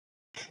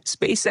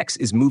SpaceX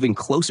is moving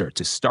closer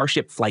to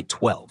Starship Flight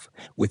 12,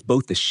 with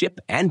both the ship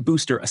and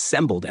booster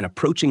assembled and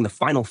approaching the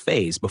final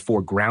phase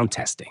before ground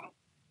testing.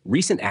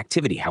 Recent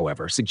activity,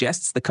 however,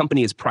 suggests the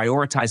company is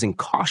prioritizing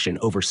caution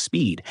over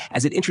speed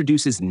as it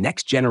introduces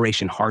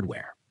next-generation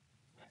hardware.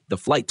 The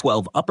Flight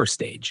 12 upper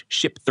stage,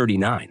 Ship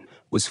 39,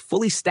 was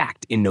fully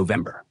stacked in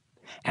November,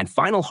 and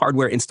final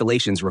hardware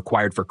installations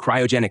required for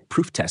cryogenic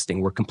proof testing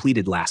were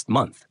completed last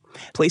month,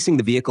 placing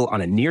the vehicle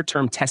on a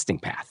near-term testing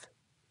path.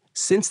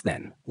 Since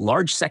then,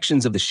 large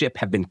sections of the ship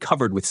have been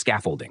covered with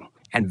scaffolding,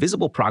 and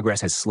visible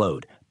progress has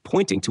slowed,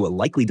 pointing to a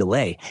likely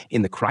delay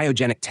in the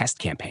cryogenic test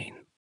campaign.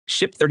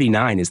 Ship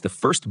 39 is the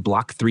first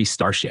Block 3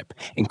 Starship,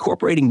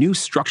 incorporating new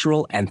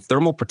structural and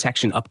thermal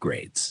protection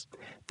upgrades.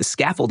 The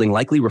scaffolding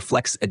likely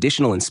reflects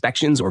additional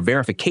inspections or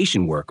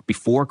verification work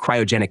before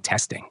cryogenic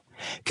testing,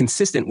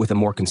 consistent with a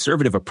more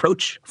conservative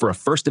approach for a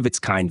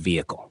first-of-its-kind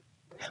vehicle.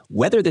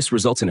 Whether this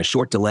results in a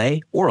short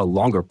delay or a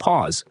longer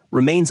pause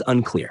remains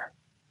unclear.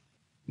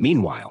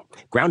 Meanwhile,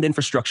 ground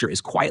infrastructure is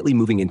quietly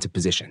moving into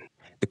position.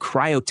 The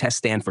cryo test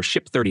stand for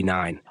Ship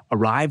 39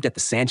 arrived at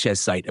the Sanchez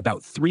site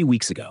about 3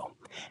 weeks ago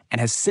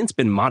and has since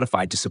been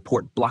modified to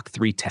support Block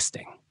 3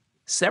 testing.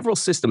 Several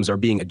systems are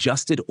being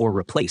adjusted or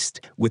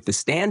replaced, with the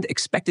stand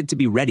expected to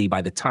be ready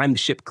by the time the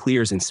ship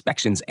clears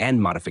inspections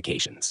and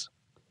modifications.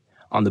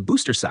 On the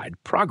booster side,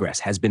 progress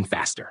has been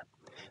faster.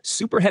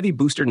 Super Heavy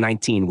Booster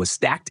 19 was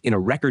stacked in a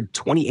record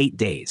 28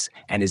 days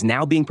and is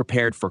now being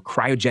prepared for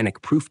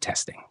cryogenic proof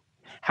testing.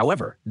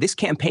 However, this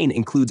campaign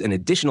includes an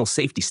additional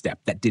safety step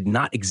that did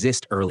not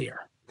exist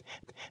earlier.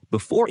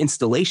 Before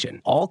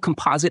installation, all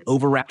composite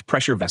overwrapped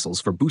pressure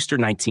vessels for Booster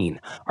 19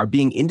 are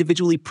being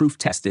individually proof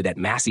tested at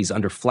Massey's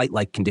under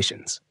flight-like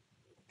conditions.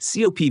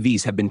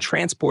 COPVs have been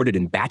transported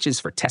in batches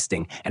for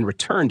testing and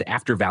returned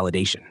after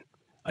validation,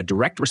 a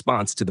direct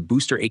response to the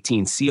Booster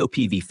 18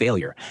 COPV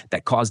failure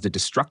that caused a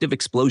destructive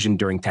explosion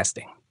during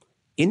testing.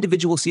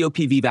 Individual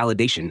COPV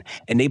validation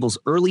enables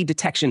early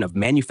detection of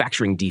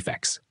manufacturing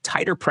defects,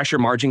 tighter pressure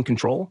margin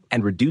control,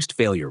 and reduced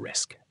failure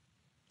risk.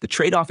 The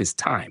trade-off is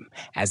time,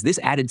 as this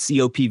added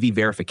COPV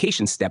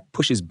verification step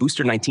pushes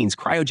Booster 19's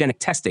cryogenic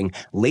testing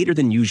later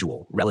than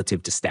usual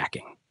relative to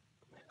stacking.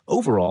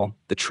 Overall,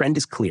 the trend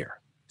is clear.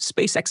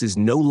 SpaceX is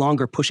no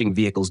longer pushing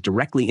vehicles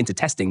directly into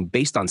testing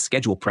based on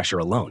schedule pressure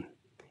alone.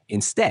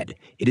 Instead,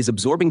 it is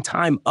absorbing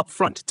time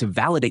upfront to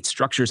validate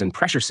structures and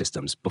pressure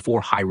systems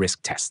before high-risk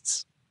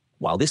tests.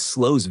 While this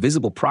slows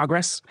visible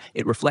progress,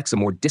 it reflects a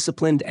more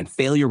disciplined and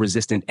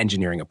failure-resistant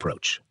engineering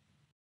approach.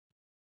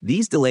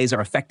 These delays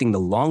are affecting the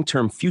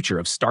long-term future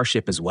of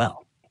Starship as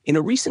well. In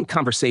a recent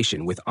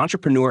conversation with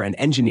entrepreneur and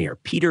engineer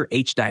Peter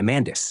H.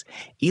 Diamandis,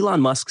 Elon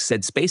Musk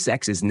said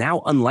SpaceX is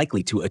now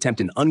unlikely to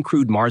attempt an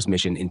uncrewed Mars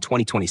mission in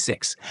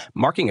 2026,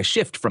 marking a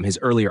shift from his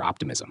earlier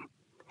optimism.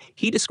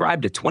 He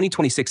described a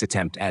 2026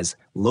 attempt as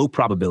low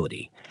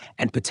probability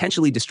and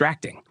potentially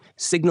distracting,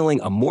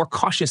 signaling a more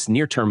cautious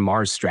near-term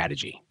Mars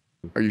strategy.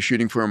 Are you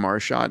shooting for a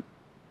Mars shot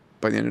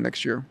by the end of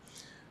next year?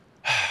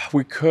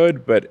 We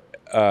could, but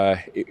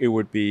it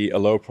would be a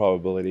low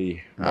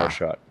probability Mars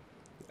shot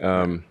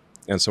and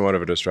somewhat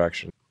of a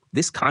distraction.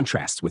 This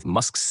contrasts with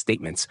Musk's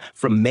statements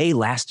from May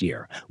last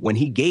year when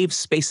he gave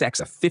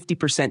SpaceX a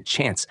 50%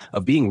 chance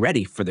of being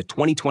ready for the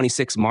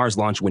 2026 Mars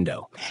launch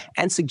window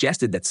and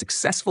suggested that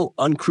successful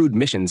uncrewed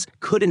missions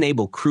could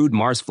enable crewed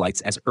Mars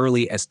flights as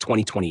early as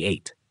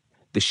 2028.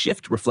 The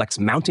shift reflects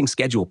mounting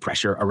schedule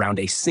pressure around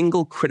a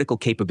single critical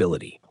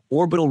capability,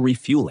 orbital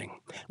refueling,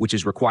 which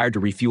is required to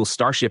refuel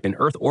Starship in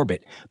Earth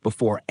orbit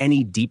before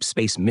any deep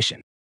space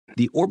mission.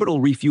 The orbital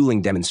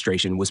refueling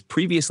demonstration was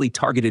previously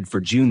targeted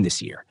for June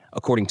this year,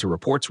 according to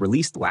reports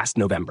released last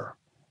November.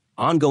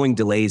 Ongoing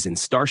delays in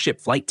Starship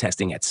flight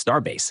testing at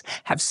Starbase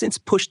have since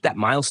pushed that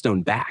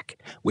milestone back,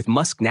 with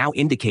Musk now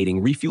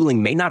indicating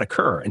refueling may not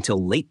occur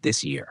until late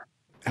this year.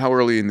 How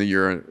early in the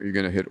year are you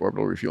going to hit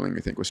orbital refueling, you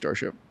think, with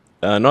Starship?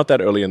 Not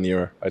that early in the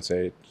year, I'd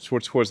say.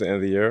 Towards the end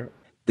of the year.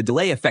 The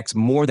delay affects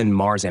more than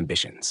Mars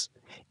ambitions.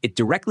 It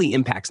directly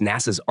impacts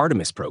NASA's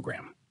Artemis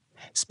program.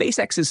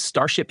 SpaceX's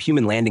Starship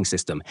human landing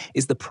system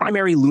is the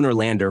primary lunar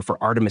lander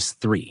for Artemis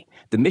III,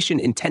 the mission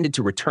intended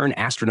to return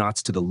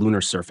astronauts to the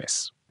lunar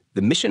surface.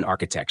 The mission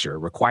architecture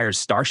requires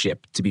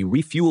Starship to be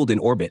refueled in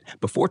orbit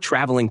before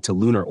traveling to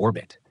lunar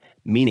orbit,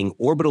 meaning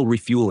orbital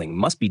refueling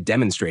must be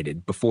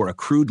demonstrated before a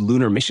crewed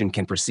lunar mission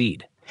can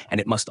proceed, and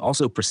it must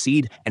also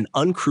precede an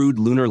uncrewed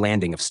lunar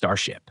landing of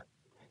Starship.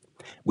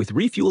 With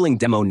refueling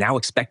demo now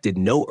expected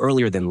no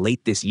earlier than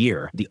late this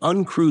year, the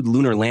uncrewed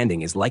lunar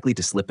landing is likely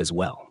to slip as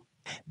well.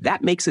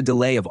 That makes a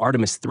delay of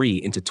Artemis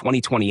III into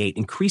 2028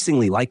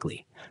 increasingly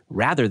likely,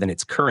 rather than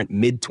its current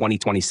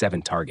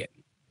mid-2027 target.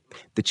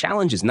 The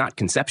challenge is not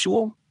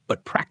conceptual,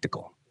 but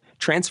practical.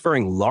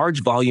 Transferring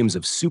large volumes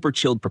of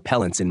super-chilled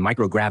propellants in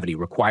microgravity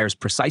requires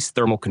precise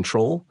thermal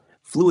control,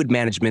 fluid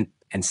management,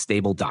 and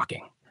stable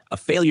docking. A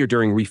failure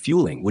during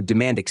refueling would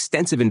demand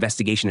extensive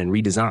investigation and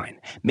redesign,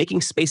 making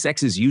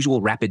SpaceX's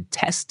usual rapid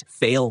test,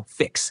 fail,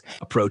 fix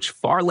approach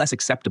far less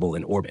acceptable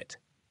in orbit.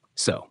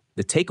 So,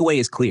 the takeaway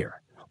is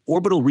clear.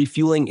 Orbital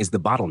refueling is the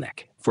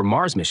bottleneck, for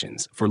Mars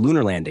missions, for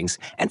lunar landings,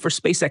 and for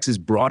SpaceX's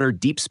broader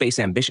deep space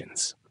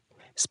ambitions.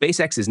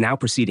 SpaceX is now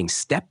proceeding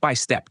step by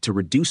step to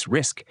reduce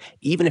risk,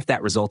 even if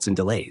that results in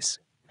delays.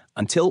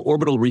 Until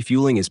orbital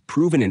refueling is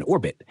proven in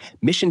orbit,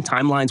 mission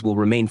timelines will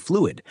remain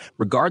fluid,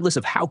 regardless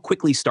of how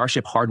quickly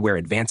Starship hardware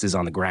advances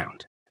on the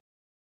ground.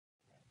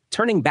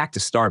 Turning back to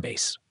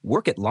Starbase,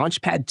 work at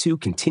Launchpad 2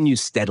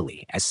 continues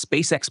steadily as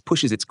SpaceX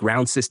pushes its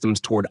ground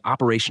systems toward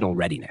operational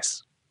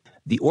readiness.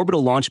 The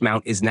orbital launch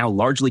mount is now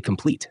largely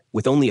complete,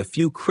 with only a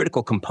few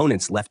critical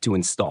components left to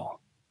install.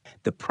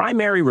 The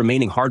primary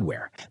remaining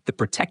hardware, the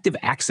protective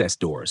access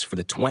doors for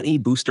the 20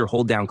 booster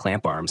hold-down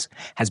clamp arms,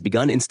 has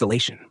begun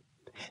installation.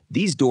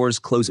 These doors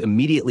close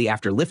immediately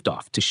after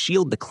liftoff to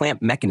shield the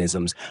clamp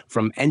mechanisms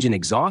from engine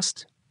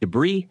exhaust,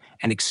 debris,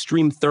 and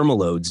extreme thermal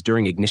loads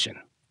during ignition.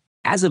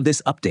 As of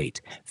this update,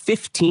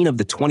 15 of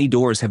the 20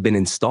 doors have been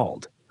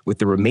installed, with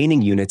the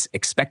remaining units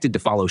expected to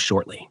follow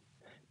shortly.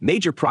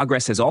 Major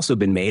progress has also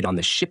been made on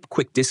the ship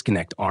quick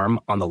disconnect arm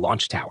on the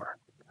launch tower.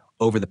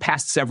 Over the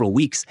past several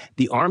weeks,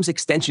 the arm's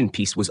extension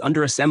piece was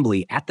under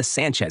assembly at the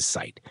Sanchez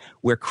site,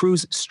 where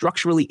crews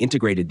structurally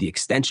integrated the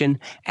extension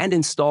and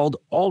installed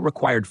all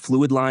required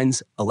fluid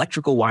lines,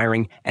 electrical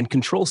wiring, and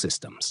control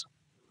systems.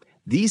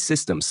 These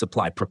systems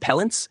supply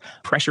propellants,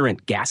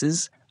 pressurant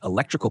gases,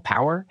 electrical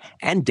power,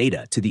 and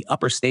data to the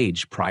upper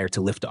stage prior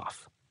to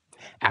liftoff.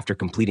 After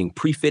completing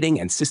pre-fitting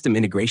and system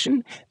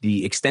integration,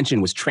 the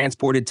extension was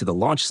transported to the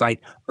launch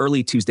site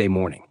early Tuesday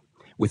morning.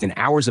 Within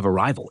hours of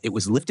arrival, it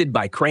was lifted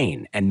by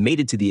crane and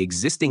mated to the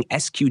existing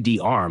SQD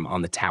arm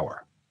on the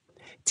tower.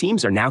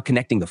 Teams are now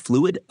connecting the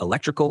fluid,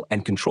 electrical,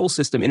 and control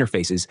system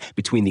interfaces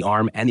between the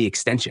arm and the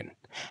extension,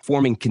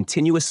 forming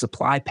continuous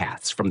supply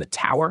paths from the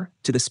tower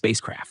to the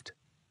spacecraft.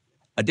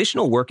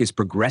 Additional work is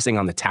progressing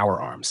on the tower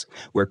arms,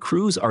 where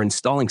crews are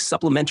installing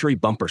supplementary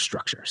bumper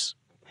structures.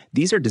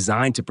 These are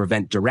designed to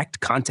prevent direct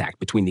contact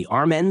between the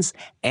arm ends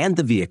and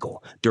the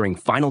vehicle during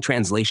final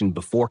translation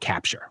before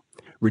capture,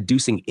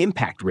 reducing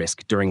impact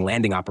risk during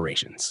landing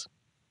operations.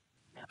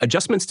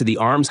 Adjustments to the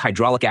arm's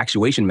hydraulic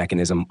actuation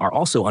mechanism are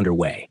also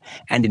underway,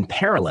 and in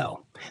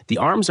parallel, the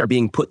arms are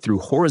being put through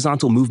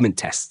horizontal movement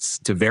tests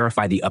to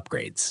verify the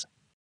upgrades.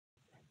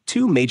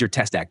 Two major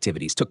test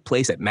activities took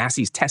place at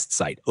Massey's test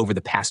site over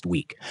the past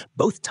week,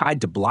 both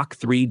tied to Block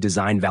 3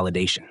 design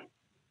validation.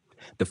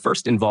 The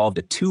first involved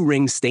a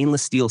 2-ring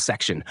stainless steel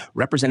section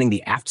representing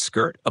the aft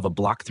skirt of a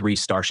Block 3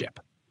 Starship.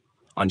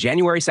 On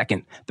January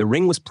 2nd, the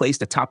ring was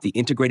placed atop the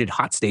integrated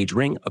hot stage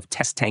ring of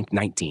Test Tank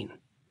 19.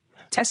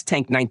 Test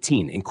Tank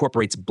 19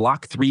 incorporates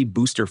Block 3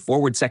 booster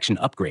forward section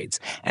upgrades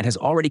and has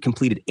already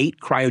completed 8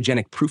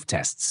 cryogenic proof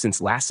tests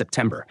since last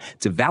September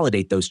to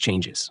validate those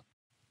changes.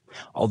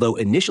 Although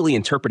initially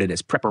interpreted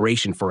as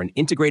preparation for an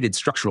integrated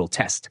structural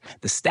test,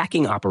 the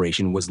stacking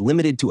operation was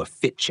limited to a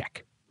fit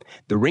check.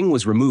 The ring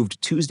was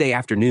removed Tuesday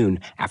afternoon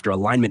after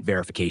alignment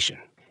verification.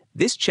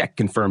 This check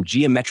confirmed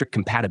geometric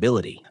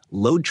compatibility,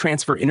 load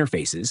transfer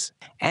interfaces,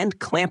 and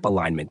clamp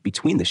alignment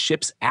between the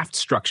ship's aft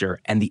structure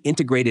and the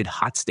integrated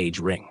hot stage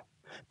ring.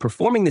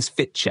 Performing this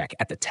fit check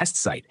at the test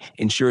site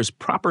ensures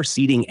proper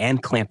seating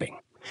and clamping,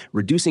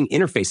 reducing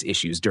interface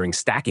issues during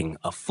stacking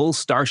a full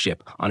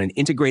Starship on an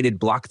integrated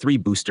Block 3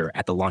 booster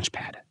at the launch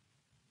pad.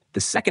 The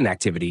second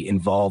activity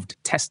involved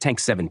Test Tank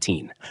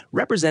 17,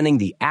 representing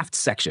the aft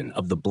section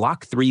of the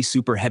Block 3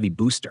 Super Heavy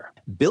booster,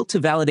 built to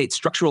validate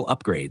structural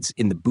upgrades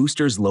in the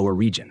booster's lower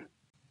region.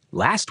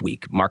 Last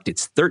week marked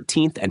its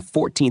 13th and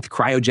 14th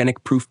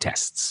cryogenic proof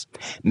tests,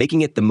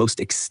 making it the most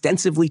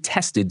extensively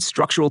tested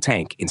structural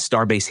tank in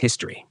Starbase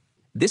history.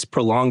 This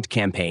prolonged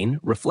campaign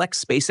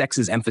reflects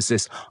SpaceX's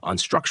emphasis on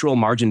structural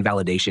margin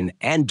validation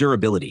and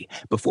durability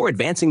before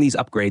advancing these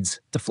upgrades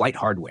to flight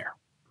hardware.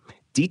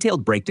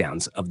 Detailed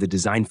breakdowns of the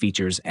design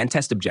features and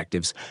test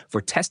objectives for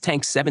Test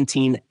Tank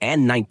 17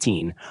 and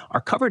 19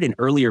 are covered in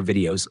earlier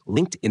videos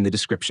linked in the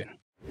description.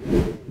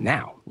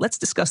 Now, let's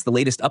discuss the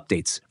latest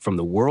updates from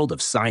the world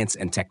of science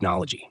and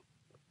technology.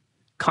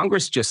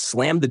 Congress just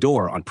slammed the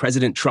door on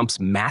President Trump's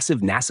massive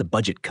NASA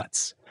budget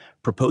cuts,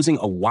 proposing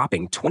a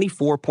whopping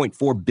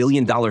 $24.4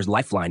 billion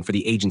lifeline for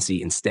the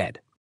agency instead.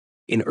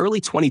 In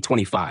early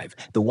 2025,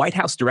 the White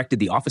House directed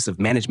the Office of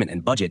Management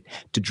and Budget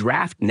to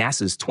draft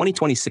NASA's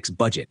 2026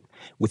 budget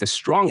with a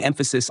strong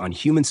emphasis on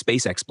human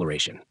space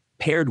exploration,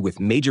 paired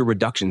with major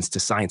reductions to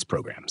science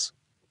programs.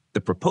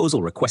 The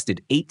proposal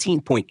requested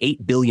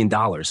 $18.8 billion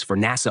for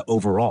NASA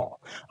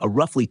overall, a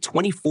roughly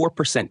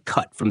 24%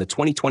 cut from the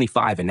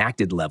 2025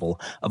 enacted level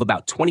of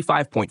about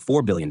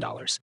 $25.4 billion,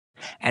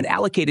 and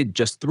allocated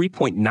just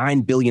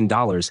 $3.9 billion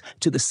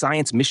to the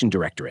Science Mission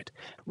Directorate,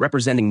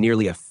 representing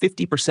nearly a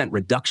 50%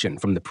 reduction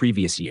from the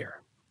previous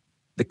year.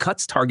 The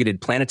cuts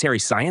targeted planetary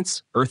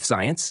science, earth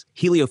science,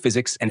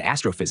 heliophysics, and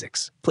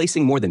astrophysics,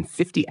 placing more than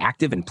 50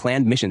 active and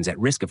planned missions at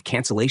risk of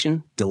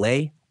cancellation,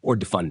 delay, or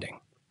defunding.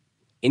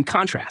 In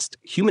contrast,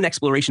 human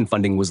exploration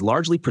funding was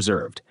largely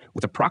preserved,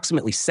 with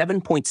approximately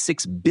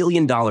 $7.6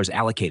 billion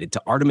allocated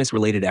to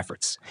Artemis-related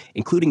efforts,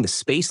 including the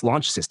Space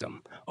Launch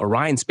System,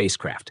 Orion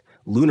spacecraft,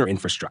 lunar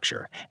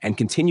infrastructure, and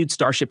continued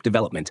Starship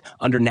development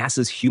under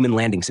NASA's Human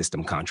Landing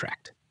System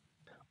contract.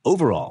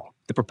 Overall,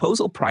 The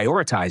proposal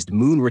prioritized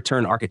moon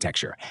return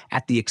architecture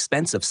at the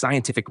expense of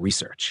scientific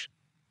research.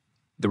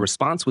 The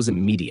response was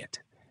immediate.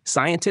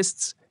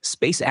 Scientists,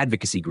 space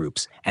advocacy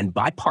groups, and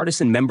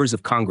bipartisan members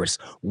of Congress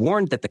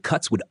warned that the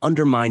cuts would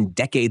undermine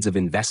decades of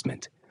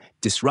investment,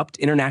 disrupt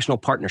international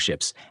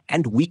partnerships,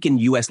 and weaken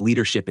U.S.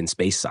 leadership in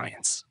space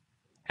science.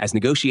 As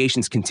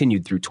negotiations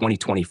continued through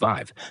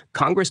 2025,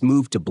 Congress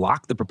moved to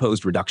block the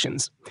proposed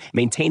reductions,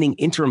 maintaining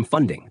interim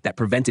funding that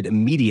prevented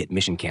immediate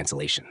mission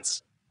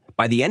cancellations.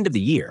 By the end of the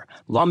year,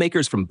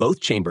 lawmakers from both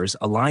chambers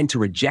aligned to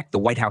reject the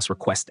White House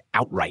request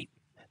outright.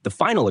 The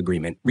final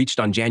agreement, reached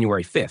on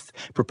January 5th,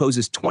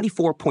 proposes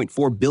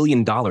 $24.4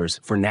 billion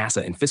for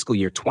NASA in fiscal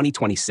year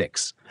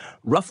 2026,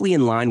 roughly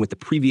in line with the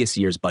previous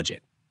year's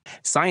budget.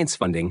 Science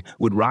funding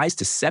would rise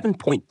to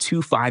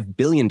 $7.25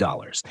 billion,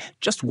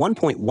 just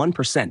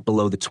 1.1%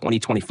 below the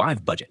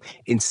 2025 budget,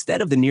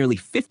 instead of the nearly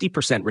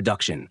 50%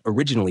 reduction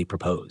originally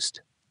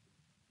proposed.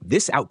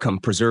 This outcome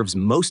preserves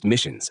most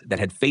missions that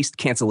had faced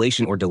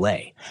cancellation or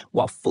delay,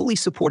 while fully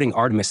supporting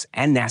Artemis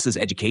and NASA's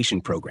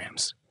education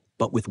programs,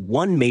 but with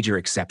one major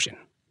exception.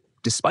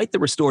 Despite the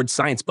restored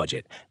science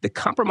budget, the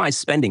compromise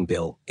spending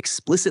bill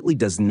explicitly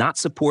does not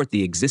support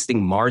the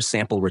existing Mars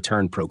sample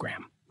return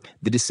program.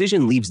 The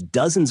decision leaves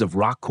dozens of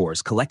rock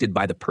cores collected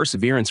by the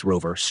Perseverance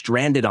rover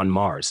stranded on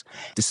Mars,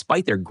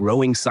 despite their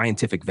growing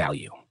scientific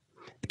value.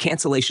 The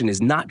cancellation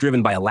is not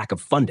driven by a lack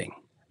of funding,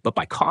 but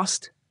by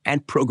cost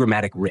and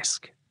programmatic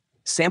risk.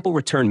 Sample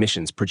return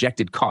missions'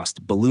 projected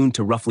cost ballooned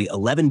to roughly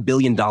 $11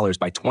 billion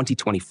by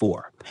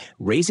 2024,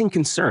 raising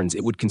concerns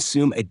it would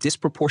consume a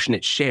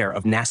disproportionate share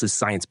of NASA's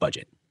science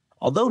budget.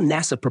 Although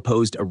NASA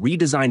proposed a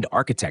redesigned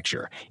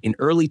architecture in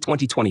early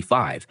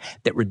 2025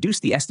 that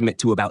reduced the estimate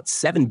to about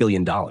 $7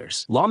 billion,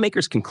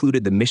 lawmakers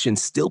concluded the mission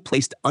still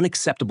placed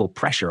unacceptable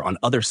pressure on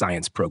other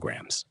science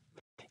programs.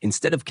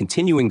 Instead of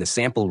continuing the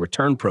sample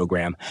return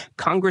program,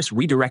 Congress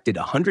redirected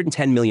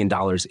 $110 million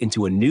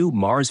into a new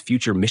Mars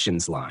Future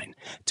Missions line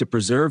to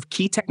preserve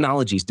key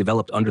technologies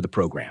developed under the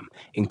program,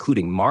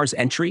 including Mars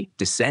entry,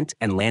 descent,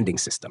 and landing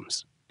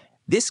systems.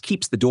 This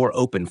keeps the door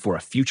open for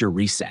a future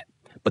reset,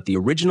 but the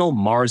original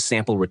Mars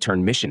sample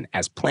return mission,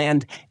 as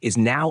planned, is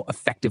now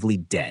effectively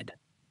dead.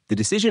 The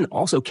decision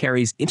also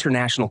carries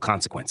international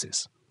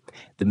consequences.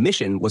 The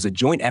mission was a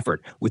joint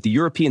effort with the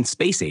European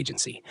Space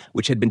Agency,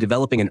 which had been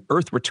developing an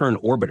Earth return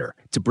orbiter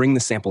to bring the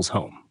samples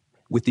home.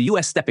 With the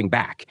U.S. stepping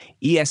back,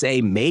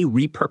 ESA may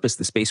repurpose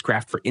the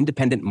spacecraft for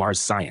independent Mars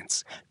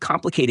science,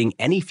 complicating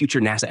any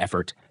future NASA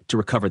effort to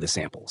recover the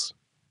samples.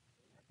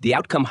 The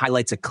outcome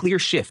highlights a clear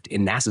shift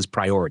in NASA's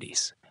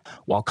priorities.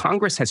 While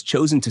Congress has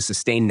chosen to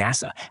sustain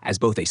NASA as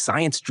both a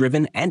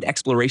science-driven and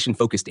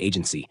exploration-focused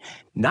agency,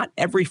 not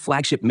every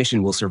flagship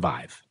mission will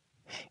survive.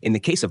 In the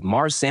case of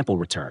Mars sample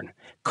return,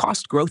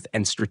 cost growth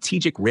and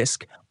strategic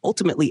risk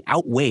ultimately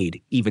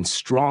outweighed even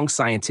strong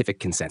scientific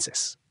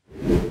consensus.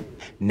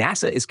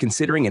 NASA is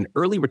considering an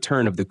early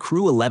return of the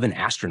Crew 11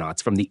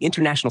 astronauts from the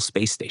International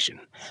Space Station,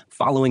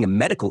 following a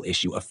medical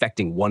issue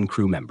affecting one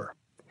crew member.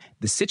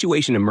 The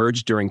situation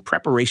emerged during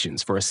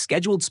preparations for a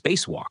scheduled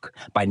spacewalk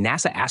by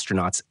NASA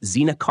astronauts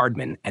Zena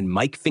Cardman and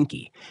Mike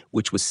Finke,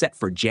 which was set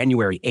for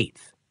January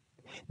 8th.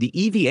 The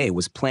EVA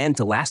was planned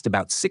to last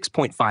about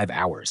 6.5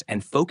 hours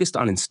and focused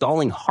on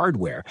installing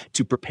hardware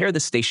to prepare the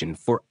station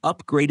for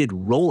upgraded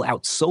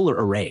roll-out solar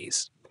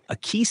arrays, a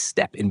key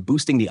step in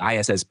boosting the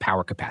ISS's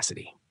power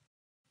capacity.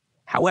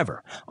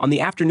 However, on the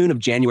afternoon of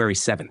January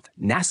 7th,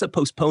 NASA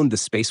postponed the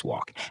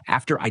spacewalk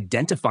after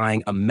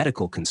identifying a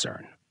medical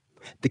concern.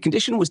 The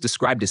condition was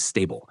described as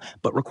stable,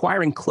 but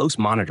requiring close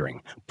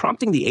monitoring,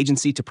 prompting the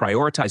agency to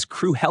prioritize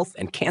crew health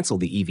and cancel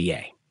the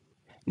EVA.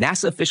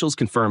 NASA officials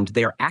confirmed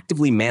they are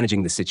actively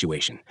managing the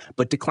situation,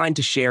 but declined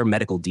to share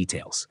medical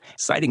details,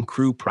 citing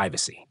crew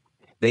privacy.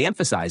 They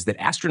emphasized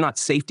that astronaut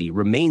safety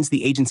remains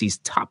the agency's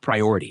top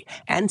priority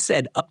and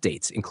said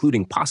updates,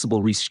 including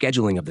possible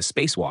rescheduling of the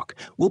spacewalk,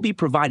 will be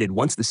provided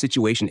once the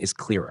situation is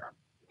clearer.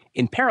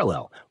 In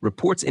parallel,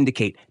 reports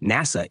indicate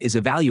NASA is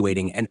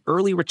evaluating an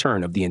early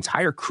return of the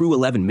entire Crew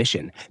 11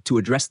 mission to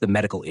address the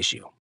medical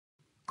issue.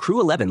 Crew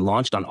 11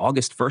 launched on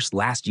August 1st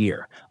last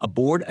year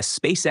aboard a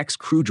SpaceX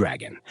Crew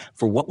Dragon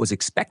for what was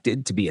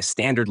expected to be a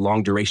standard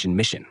long-duration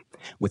mission,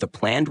 with a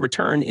planned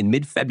return in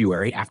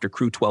mid-February after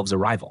Crew 12's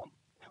arrival.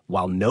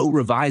 While no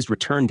revised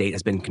return date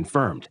has been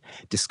confirmed,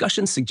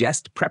 discussions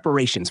suggest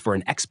preparations for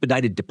an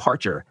expedited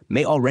departure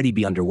may already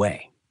be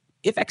underway.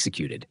 If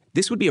executed,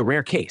 this would be a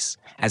rare case,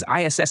 as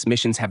ISS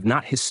missions have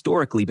not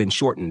historically been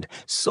shortened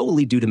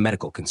solely due to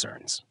medical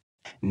concerns.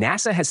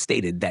 NASA has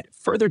stated that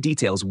further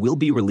details will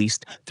be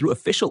released through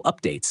official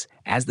updates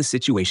as the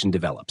situation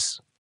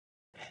develops.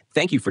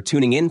 Thank you for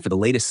tuning in for the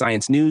latest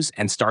science news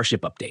and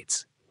Starship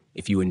updates.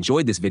 If you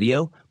enjoyed this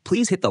video,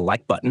 please hit the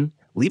like button,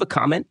 leave a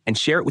comment, and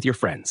share it with your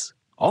friends.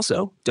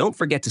 Also, don't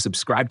forget to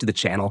subscribe to the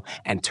channel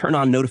and turn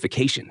on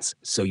notifications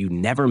so you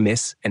never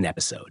miss an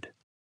episode.